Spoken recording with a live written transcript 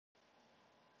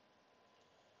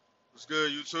What's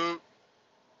good, YouTube?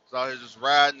 So out here just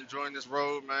riding, enjoying this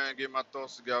road, man, getting my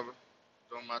thoughts together,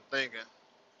 doing my thinking.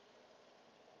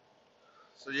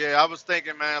 So yeah, I was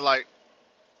thinking, man, like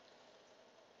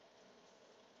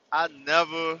I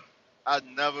never, I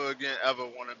never again ever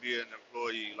want to be an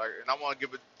employee. Like, and I want to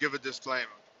give a disclaimer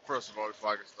first of all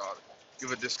before I get started.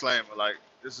 Give a disclaimer, like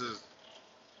this is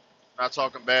not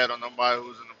talking bad on nobody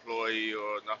who's an employee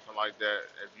or nothing like that.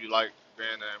 If you like being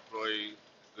an employee,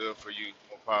 good for you.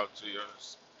 More power to you.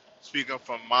 Speaking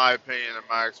from my opinion and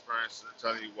my experience and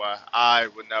telling you why I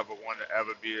would never want to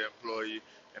ever be an employee.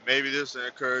 And maybe this will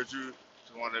encourage you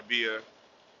to want to be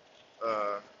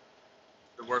to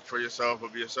work for yourself or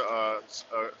be a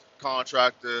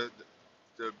contractor, to,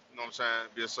 you know what I'm saying,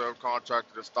 be a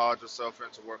subcontractor to start yourself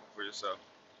into working for yourself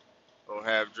or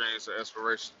have dreams or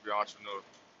aspirations to be an entrepreneur.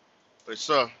 But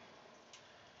so,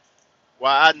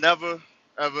 why I never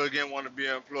ever again want to be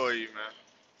an employee, man.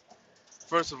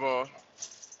 First of all,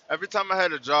 every time I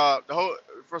had a job, the whole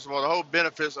first of all, the whole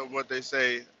benefits of what they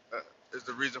say is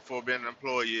the reason for being an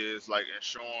employee is like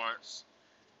insurance,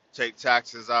 take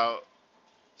taxes out,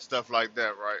 stuff like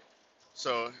that, right?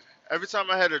 So every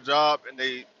time I had a job and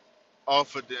they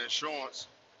offered the insurance,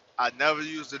 I never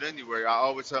used it anyway. I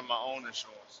always had my own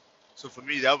insurance. So for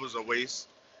me, that was a waste.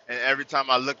 And every time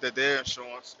I looked at their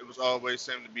insurance, it was always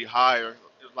seemed to be higher.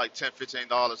 It was like $10,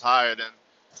 $15 higher than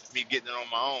me getting it on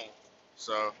my own.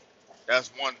 So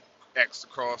that's one X to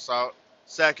cross out.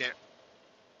 Second,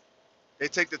 they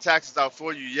take the taxes out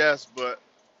for you, yes, but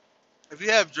if you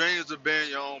have dreams of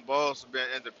being your own boss and being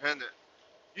independent,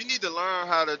 you need to learn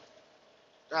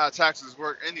how taxes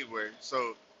work anyway.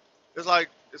 So it's like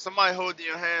if somebody holding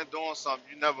your hand doing something,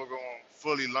 you never gonna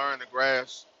fully learn and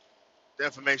grasp the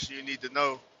information you need to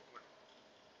know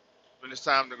when it's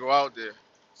time to go out there.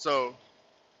 So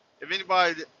if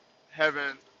anybody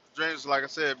having dreams, like I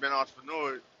said, being an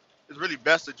entrepreneur, it's really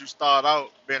best that you start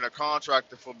out being a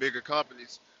contractor for bigger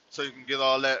companies so you can get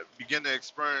all that beginner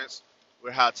experience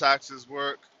with how taxes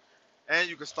work. And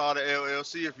you can start an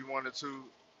LLC if you wanted to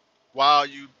while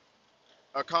you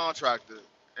a contractor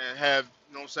and have,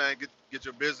 you know what I'm saying, get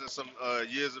your business some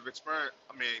years of experience.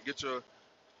 I mean, get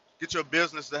your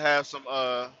business to have some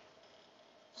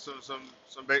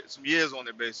years on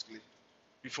it basically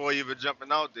before even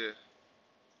jumping out there.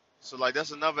 So like that's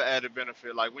another added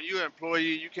benefit. Like when you're an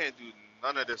employee, you can't do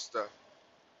none of this stuff.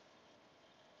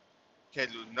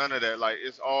 Can't do none of that. Like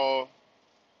it's all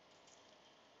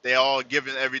they all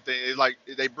giving everything. It's like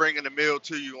they bringing the meal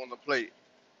to you on the plate.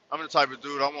 I'm the type of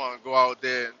dude I want to go out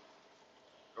there and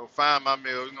go find my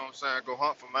meal. You know what I'm saying? Go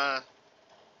hunt for mine,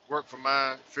 work for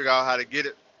mine, figure out how to get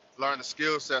it, learn the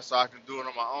skill set so I can do it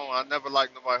on my own. I never like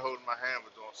nobody holding my hand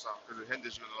with doing something because it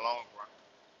hinders you in the long run.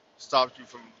 Stops you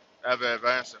from ever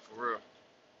advancing for real.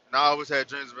 And I always had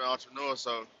dreams of being an entrepreneur,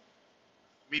 so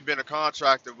me being a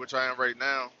contractor, which I am right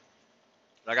now,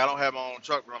 like I don't have my own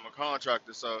truck, but I'm a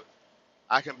contractor, so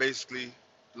I can basically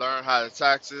learn how the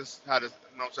taxes, how the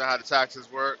you know what I'm saying, how the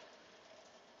taxes work,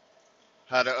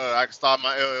 how to I can start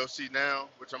my LLC now,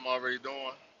 which I'm already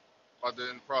doing, or in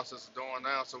the process of doing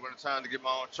now. So when it's time to get my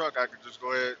own truck, I could just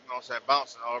go ahead, you know what I'm saying,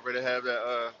 bounce, and I already have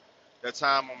that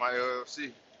time on my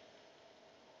LLC.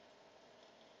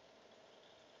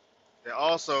 And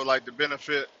also like the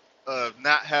benefit of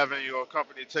not having your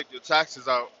company take your taxes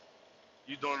out,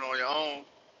 you doing it on your own.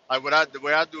 Like the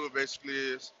way I do it basically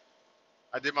is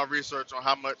I did my research on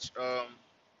how much how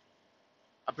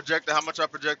much I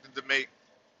projected to make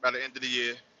by the end of the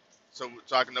year, so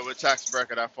I can know what tax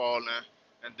bracket I fall in,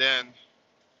 and then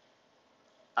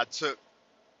I took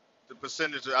the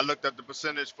percentage. I looked up the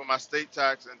percentage for my state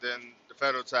tax and then the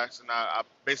federal tax, and I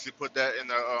basically put that in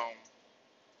a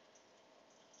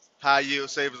high yield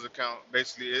savings account.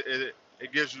 Basically, it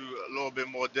gives you a little bit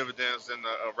more dividends than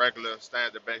a regular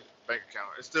standard bank account.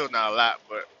 It's still not a lot,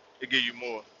 but it gives you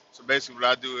more. So basically,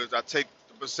 what I do is I take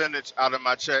the percentage out of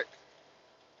my check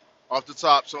off the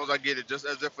top, as soon as I get it, just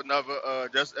as if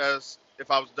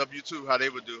I was W-2, how they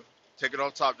would do. Take it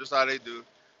off top, just how they do.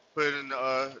 Put it in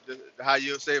the high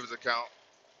yield savings account,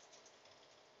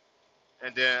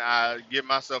 and then I give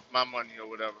myself my money or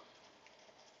whatever.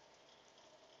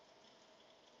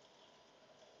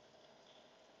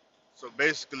 So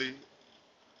basically,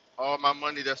 all my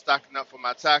money that's stocking up for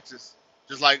my taxes,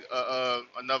 just like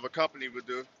another company would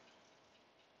do,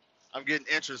 I'm getting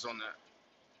interest on that.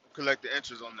 I'm collecting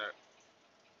interest on that.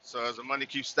 So as the money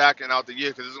keeps stacking out the year,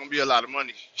 because it's gonna be a lot of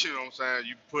money. You know what I'm saying?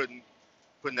 You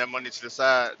putting that money to the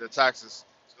side, the taxes.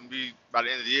 It's gonna be by the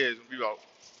end of the year. It's gonna be about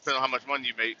depending on how much money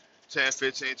you make, 10,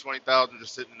 15, 20,000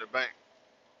 just sitting in the bank,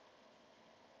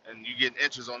 and you getting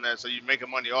interest on that, so you making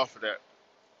money off of that.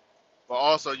 But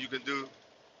also you can do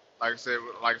like I said,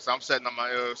 I'm setting up my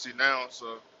LLC now.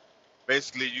 So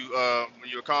basically, you when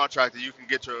you're a contractor, you can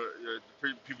get the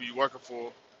people you're working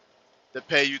for to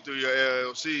pay you through your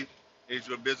LLC, is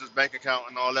your business bank account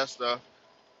and all that stuff.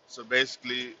 So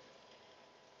basically,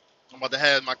 I'm about to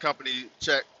have my company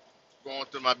check going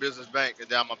through my business bank, and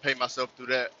then I'm gonna pay myself through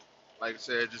that. Like I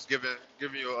said, just giving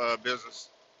your business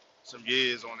some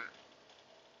years on it,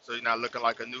 so you're not looking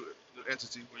like a new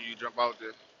entity when you jump out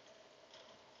there.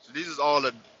 So these is all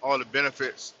the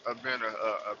benefits of being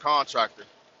a contractor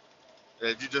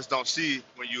that you just don't see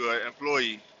when you're an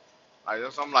employee. Like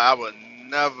that's something like I would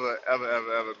never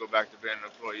ever go back to being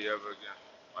an employee ever again.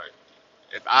 Like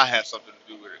if I had something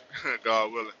to do with it,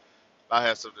 God willing, if I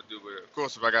had something to do with it. Of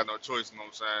course, if I got no choice, you know what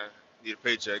I'm saying? Need a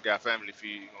paycheck, got family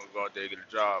feed, you gonna go out there and get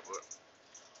a job. But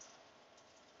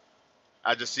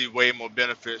I just see way more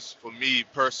benefits for me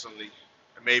personally,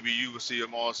 and maybe you will see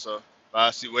them also. But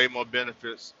I see way more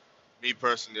benefits, me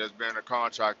personally, as being a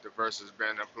contractor versus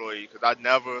being an employee, because I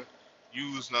never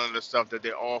use none of the stuff that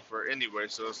they offer anyway.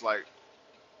 So it's like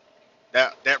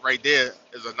that right there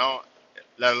is a non,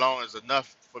 let alone is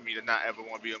enough for me to not ever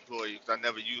want to be an employee, because I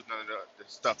never use none of the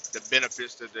stuff, the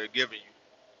benefits that they're giving you.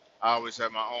 I always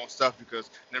have my own stuff because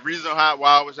and the reason why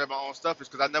I always have my own stuff is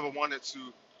because I never wanted to.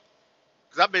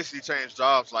 Because I basically changed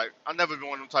jobs. Like I never been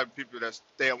one of them type of people that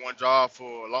stay at one job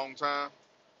for a long time.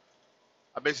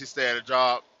 I basically stay at a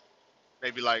job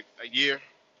maybe like a year.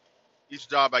 Each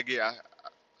job I get, I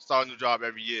start a new job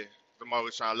every year. I'm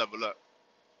always trying to level up.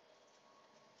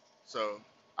 So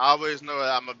I always know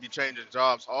that I'm gonna be changing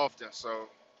jobs often. So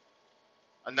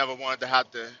I never wanted to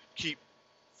have to keep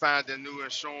finding new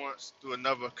insurance through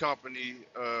another company.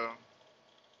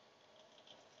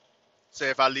 Say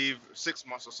if I leave 6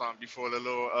 months or something before the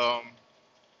little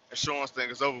insurance thing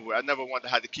is over with. I never wanted to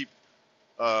have to keep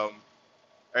um,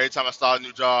 every time I start a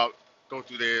new job go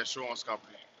through their insurance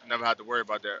company. I never had to worry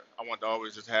about that. I wanted to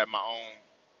always just have my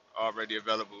own already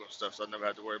available and stuff, so I never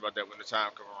had to worry about that when the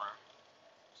time come around.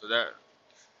 So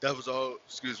that was the whole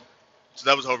excuse me. So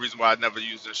that was the whole reason why I never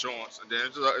used insurance, and then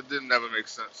it didn't never make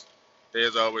sense.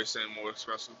 Theirs always seemed more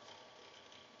expensive.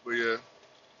 But yeah,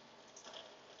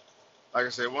 like I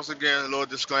said, once again, a little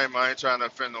disclaimer: I ain't trying to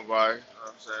offend nobody. You know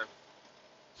what I'm saying?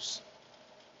 Just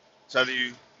telling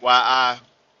you why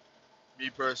me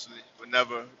personally, would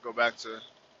never go back to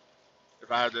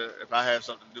if I had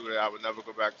something to do with it, I would never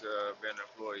go back to being an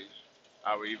employee.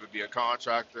 I would either be a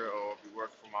contractor or be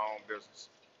working for my own business,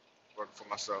 working for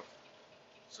myself.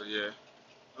 So yeah,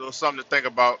 a little something to think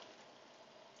about.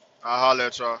 I'll holler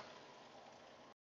at y'all.